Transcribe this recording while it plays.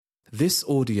This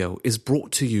audio is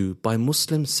brought to you by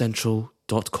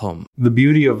MuslimCentral.com. The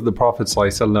beauty of the Prophet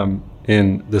ﷺ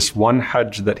in this one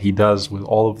Hajj that he does with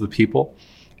all of the people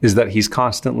is that he's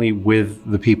constantly with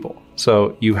the people.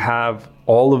 So you have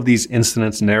all of these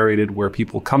incidents narrated where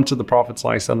people come to the Prophet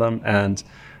ﷺ and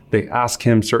they ask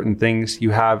him certain things.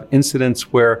 You have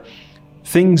incidents where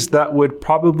things that would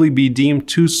probably be deemed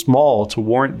too small to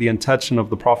warrant the attention of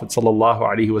the Prophet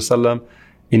ﷺ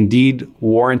indeed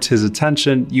warrant his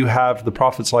attention. You have the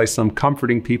Prophet ﷺ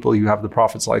comforting people. You have the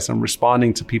Prophet ﷺ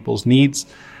responding to people's needs.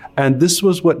 And this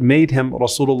was what made him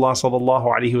Rasulullah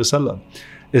ﷺ,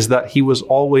 is that he was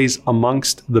always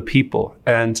amongst the people.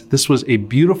 And this was a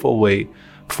beautiful way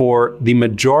for the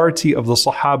majority of the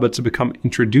Sahaba to become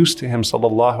introduced to him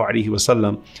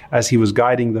ﷺ as he was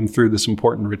guiding them through this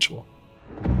important ritual.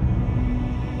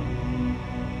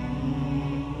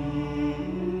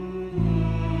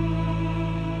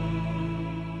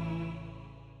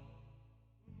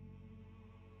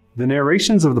 The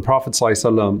narrations of the Prophet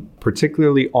ﷺ,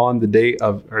 particularly on the day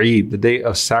of Eid, the day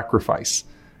of sacrifice.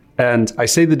 And I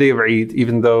say the day of Eid,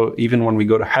 even when we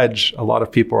go to Hajj, a lot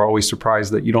of people are always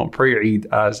surprised that you don't pray Eid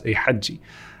as a Hajji,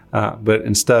 but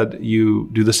instead you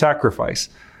do the sacrifice.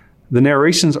 The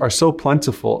narrations are so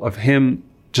plentiful of him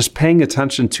just paying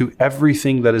attention to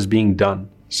everything that is being done.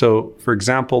 So, for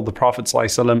example, the Prophet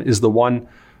ﷺ is the one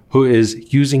who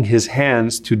is using his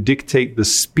hands to dictate the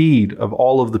speed of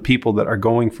all of the people that are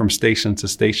going from station to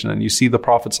station. And you see the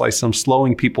Prophet ﷺ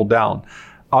slowing people down.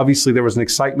 Obviously, there was an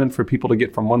excitement for people to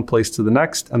get from one place to the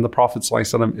next, and the Prophet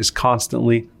ﷺ is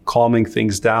constantly calming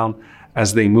things down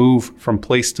as they move from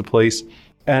place to place.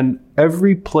 And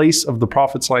every place of the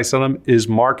Prophet ﷺ is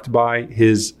marked by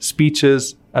his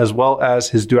speeches as well as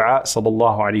his dua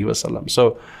sallallahu alaihi wasallam.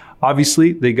 So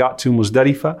obviously, they got to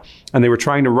Muzdalifah and they were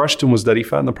trying to rush to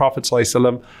Muzdalifah, and the Prophet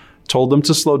ﷺ told them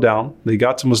to slow down. They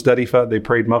got to Muzdalifah, they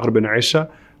prayed Maghrib and Isha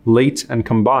late and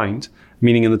combined,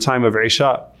 meaning in the time of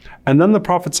Isha. And then the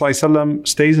Prophet ﷺ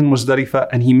stays in Muzdalifah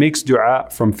and he makes dua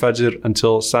from Fajr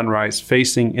until sunrise,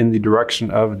 facing in the direction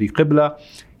of the Qibla.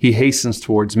 He hastens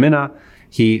towards Mina.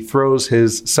 He throws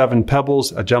his 7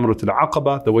 pebbles at Jamrat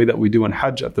al-Aqaba, the way that we do in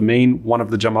Hajj at the main one of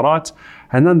the Jamarat.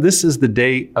 And then this is the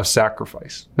day of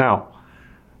sacrifice. Now,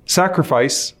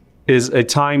 sacrifice is a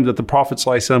time that the Prophet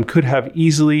ﷺ could have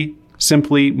easily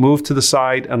simply moved to the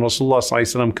side, and Rasulullah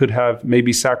ﷺ could have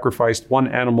maybe sacrificed one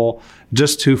animal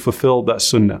just to fulfill that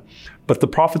sunnah. But the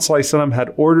Prophet ﷺ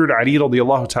had ordered Ali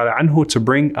radiallahu ta'ala anhu to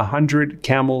bring 100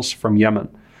 camels from Yemen.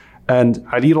 And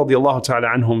Ali radiallahu ta'ala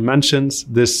anhu mentions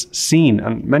this scene,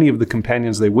 and many of the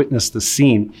companions, they witnessed the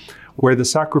scene where the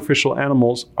sacrificial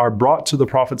animals are brought to the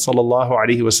Prophet sallallahu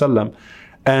alaihi wasallam,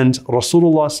 and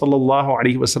Rasulullah sallallahu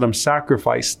alaihi wasallam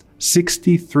sacrificed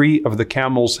 63 of the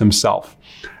camels himself.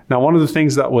 Now, one of the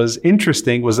things that was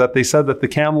interesting was that they said that the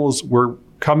camels were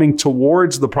coming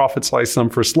towards the Prophet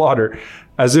ﷺ for slaughter,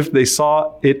 as if they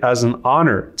saw it as an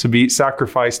honor to be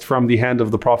sacrificed from the hand of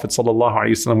the Prophet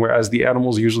ﷺ, whereas the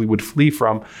animals usually would flee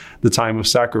from the time of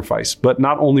sacrifice. But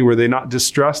not only were they not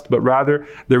distressed, but rather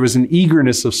there was an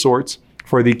eagerness of sorts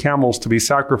for the camels to be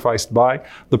sacrificed by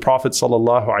the Prophet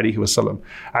sallallahu alaihi wasallam.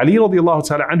 Ali radiallahu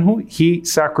ta'ala anhu, he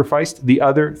sacrificed the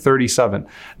other 37.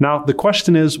 Now, the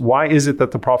question is, why is it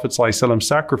that the Prophet sallallahu alaihi wasallam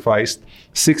sacrificed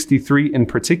 63 in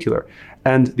particular?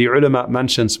 And the ulama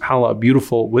mentioned, subhanAllah, a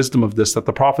beautiful wisdom of this, that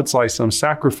the Prophet ﷺ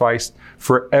sacrificed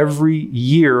for every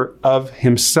year of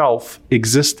himself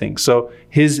existing. So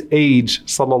his age,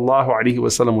 sallallahu alaihi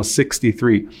wasallam, was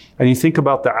 63. And you think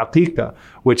about the aqiqah,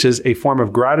 which is a form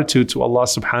of gratitude to Allah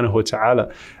subhanahu wa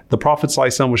ta'ala. The Prophet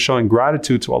ﷺ was showing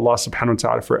gratitude to Allah subhanahu wa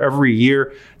ta'ala for every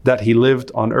year that he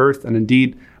lived on earth. And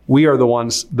indeed, we are the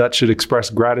ones that should express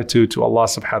gratitude to Allah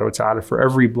subhanahu wa ta'ala for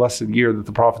every blessed year that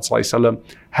the Prophet ﷺ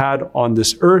had on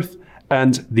this earth,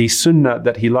 and the sunnah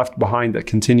that he left behind that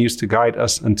continues to guide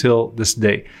us until this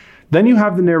day. Then you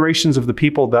have the narrations of the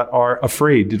people that are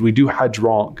afraid. Did we do Hajj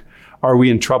wrong? Are we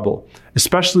in trouble?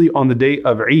 Especially on the day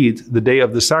of Eid, the day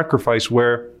of the sacrifice,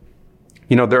 where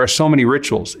there are so many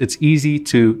rituals. It's easy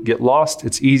to get lost.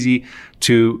 It's easy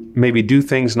to maybe do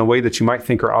things in a way that you might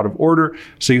think are out of order.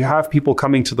 So you have people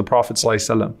coming to the Prophet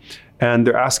ﷺ, and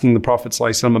they're asking the Prophet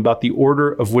ﷺ about the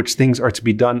order of which things are to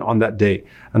be done on that day.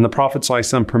 And the Prophet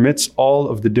ﷺ permits all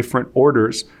of the different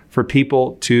orders for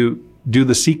people to do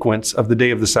the sequence of the day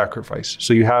of the sacrifice.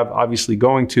 So you have obviously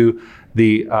going to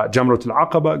the Jamrat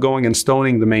al-Aqaba, going and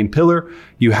stoning the main pillar.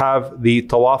 You have the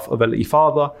Tawaf of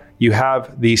al-Ifada. You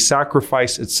have the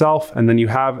sacrifice itself, and then you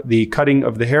have the cutting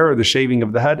of the hair or the shaving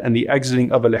of the head and the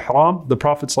exiting of al-Ihram. The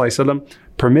Prophet ﷺ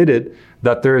permitted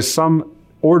that there is some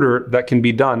order that can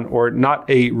be done, or not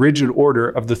a rigid order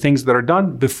of the things that are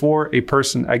done before a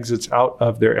person exits out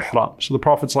of their ihram. So the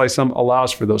Prophet ﷺ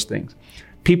allows for those things.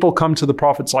 People come to the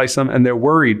Prophet ﷺ and they're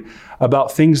worried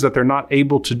about things that they're not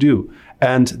able to do.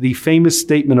 And the famous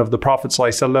statement of the Prophet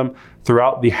ﷺ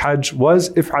throughout the Hajj was,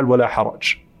 "If'al wala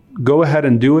haraj." Go ahead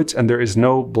and do it, and there is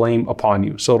no blame upon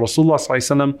you. So Rasulullah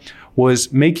ﷺ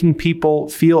was making people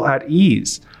feel at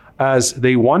ease as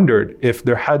they wondered if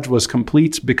their Hajj was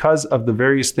complete because of the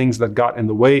various things that got in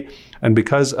the way and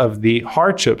because of the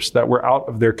hardships that were out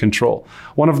of their control.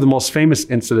 One of the most famous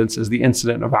incidents is the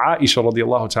incident of Aisha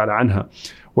radiallahu ta'ala anha,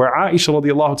 where Aisha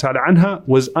radiallahu ta'ala anha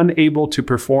was unable to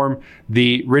perform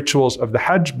the rituals of the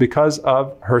Hajj because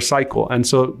of her cycle. And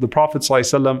so the Prophet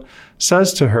ﷺ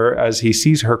says to her, as he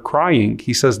sees her crying,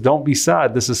 he says, "Don't be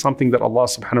sad. This is something that Allah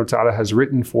subhanahu wa ta'ala has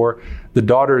written for the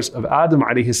daughters of Adam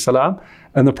alayhi salam."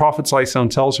 And the Prophet ﷺ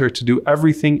tells her to do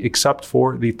everything except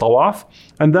for the tawaf.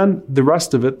 And then the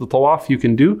rest of it, the tawaf, you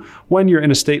can do when you're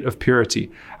in a state of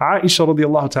purity. Aisha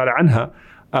radiallahu ta'ala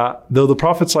anha, though the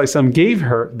Prophet ﷺ gave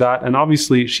her that, and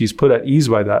obviously she's put at ease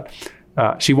by that,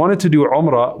 she wanted to do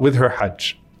Umrah with her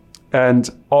Hajj. And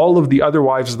all of the other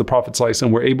wives of the Prophet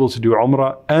ﷺ were able to do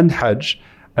Umrah and Hajj.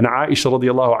 And Aisha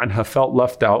radiallahu anha felt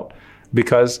left out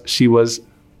because she was,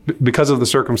 because of the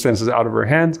circumstances out of her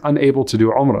hands, unable to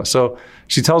do Umrah. So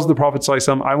she tells the Prophet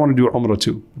ﷺ, "I want to do Umrah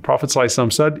too." The Prophet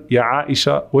ﷺ said, "Ya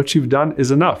Aisha, what you've done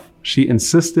is enough." She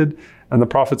insisted, and the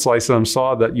Prophet ﷺ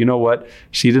saw that, you know what,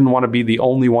 she didn't want to be the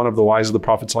only one of the wives of the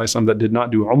Prophet ﷺ that did not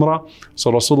do Umrah.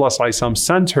 So Rasulullah ﷺ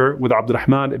sent her with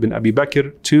Abdurrahman ibn Abi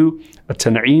Bakr to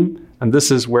Tan'im, and this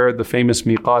is where the famous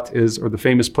miqat is, or the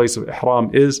famous place of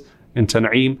ihram is, in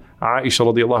Tan'im. Aisha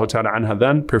radiallahu ta'ala anha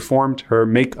then performed her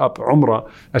make-up Umrah,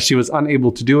 as she was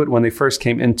unable to do it when they first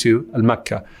came into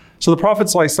Al-Makkah. So the Prophet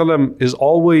ﷺ is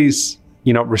always,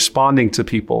 responding to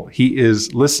people. He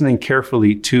is listening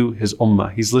carefully to his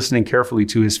ummah. He's listening carefully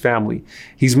to his family.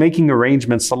 He's making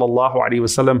arrangements, sallallahu alaihi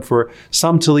wasallam, for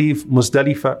some to leave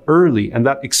Muzdalifah early. And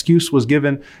that excuse was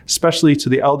given especially to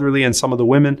the elderly and some of the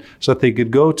women, so that they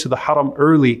could go to the haram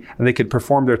early and they could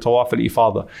perform their tawaf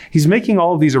al-ifadah. He's making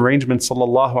all of these arrangements,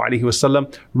 sallallahu alaihi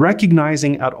wasallam,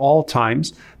 recognizing at all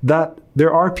times that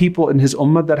there are people in his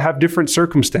ummah that have different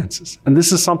circumstances. And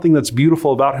this is something that's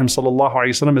beautiful about him, sallallahu alaihi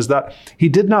wasallam, is that he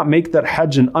did not make that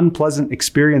Hajj an unpleasant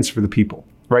experience for the people,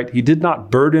 right? He did not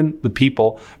burden the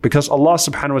people, because Allah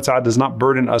subhanahu wa ta'ala does not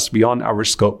burden us beyond our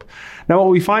scope. Now, what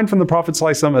we find from the Prophet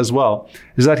ﷺ as well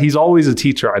is that he's always a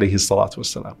teacher, alayhi salatu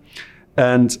wasalam.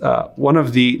 And one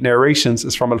of the narrations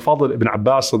is from Al-Fadl ibn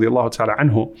Abbas radiallahu ta'ala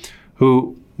anhu,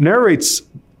 who narrates,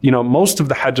 most of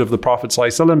the Hajj of the Prophet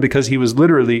ﷺ, because he was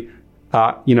literally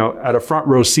at a front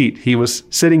row seat. He was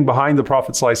sitting behind the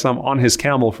Prophet ﷺ on his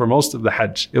camel for most of the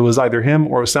Hajj. It was either him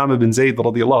or Osama bin Zayd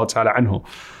radiallahu ta'ala anhu.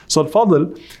 So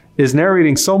Al-Fadl is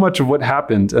narrating so much of what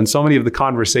happened and so many of the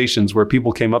conversations where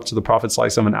people came up to the Prophet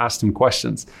ﷺ and asked him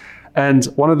questions. And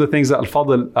one of the things that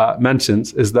Al-Fadl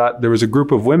mentions is that there was a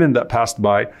group of women that passed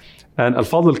by, and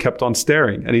Al-Fadl kept on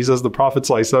staring. And he says, the Prophet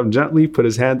ﷺ gently put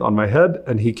his hand on my head,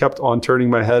 and he kept on turning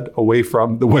my head away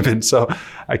from the women. So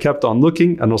I kept on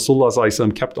looking, and Rasulullah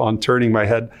ﷺ kept on turning my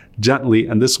head gently.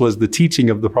 And this was the teaching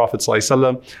of the Prophet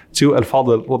ﷺ to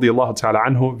Al-Fadl radiallahu ta'ala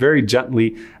anhu, very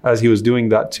gently, as he was doing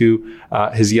that to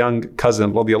his young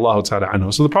cousin radiallahu ta'ala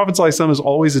anhu. So the Prophet ﷺ is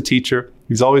always a teacher.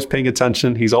 He's always paying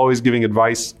attention. He's always giving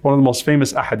advice. One of the most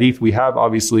famous ahadith we have,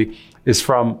 obviously, is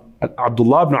from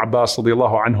Abdullah ibn Abbas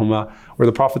radiallahu anhuma, where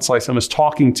the Prophet ﷺ is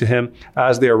talking to him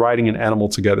as they are riding an animal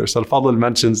together. So Al-Fadl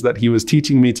mentions that he was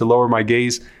teaching me to lower my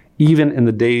gaze even in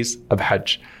the days of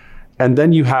Hajj. And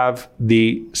then you have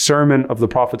the sermon of the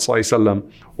Prophet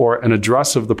ﷺ, or an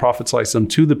address of the Prophet ﷺ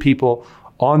to the people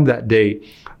on that day,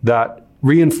 that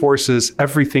reinforces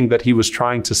everything that he was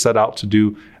trying to set out to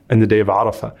do in the day of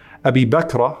Arafah. Abi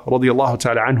Bakr radiallahu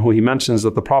ta'ala anhu, he mentions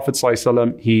that the Prophet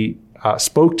ﷺ, he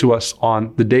spoke to us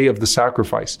on the day of the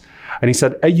sacrifice. And he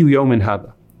said, Ayyu yawmin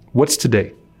hada? What's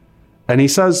today? And he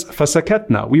says,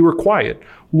 Fasakatna, we were quiet.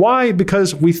 Why?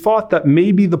 Because we thought that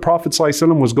maybe the Prophet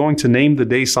ﷺ was going to name the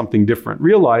day something different.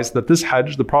 Realize that this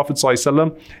Hajj, the Prophet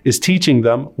ﷺ is teaching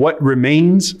them what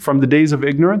remains from the days of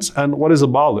ignorance and what is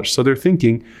abolished. So they're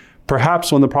thinking,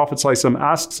 perhaps when the Prophet ﷺ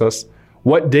asks us,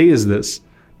 what day is this?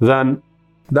 Then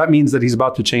that means that he's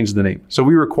about to change the name. So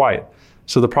we were quiet.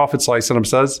 So the Prophet ﷺ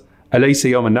says,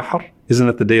 Alaysa yawm al-nahr? Isn't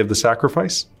it the day of the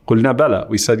sacrifice? Qulna bala.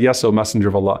 We said, yes, O Messenger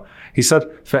of Allah. He said,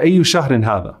 فَأَيُّ شَهْرٍ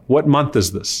هَذَا? What month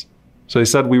is this? So he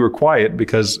said, we were quiet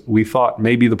because we thought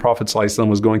maybe the Prophet ﷺ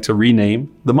was going to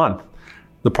rename the month.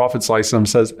 The Prophet ﷺ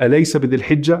says, Alaysa bidil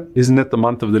hijjah? Isn't it the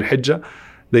month of Dhul Hijjah?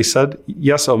 They said,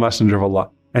 yes, O Messenger of Allah.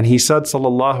 And he said,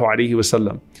 sallallahu alayhi wa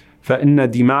sallam,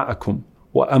 فَإِنَّ دِمَاءَكُمْ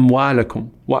وَأَمْوَالَكُمْ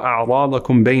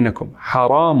وَأَعْرَاضَكُمْ بَيْنَكُمْ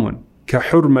حَرَامٌ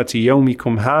كَحُرْمَةِ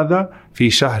يَوْمِكُمْ هَذَا فِي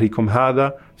شَهْرِكُمْ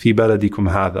هَذَا فِي بَلَدِكُمْ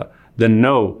هَذَا. Then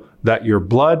know that your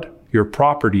blood, your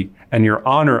property, and your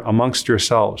honor amongst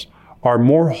yourselves are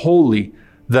more holy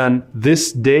than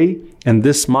this day and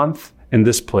this month in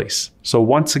this place. So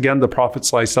once again, the Prophet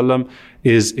ﷺ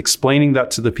is explaining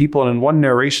that to the people. And in one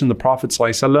narration, the Prophet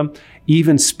ﷺ,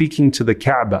 even speaking to the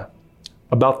Kaaba,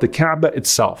 about the Kaaba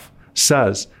itself,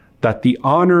 says that the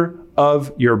honor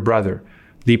of your brother,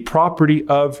 the property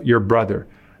of your brother,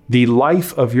 the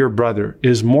life of your brother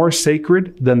is more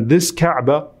sacred than this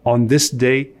Kaaba on this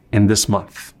day in this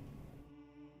month.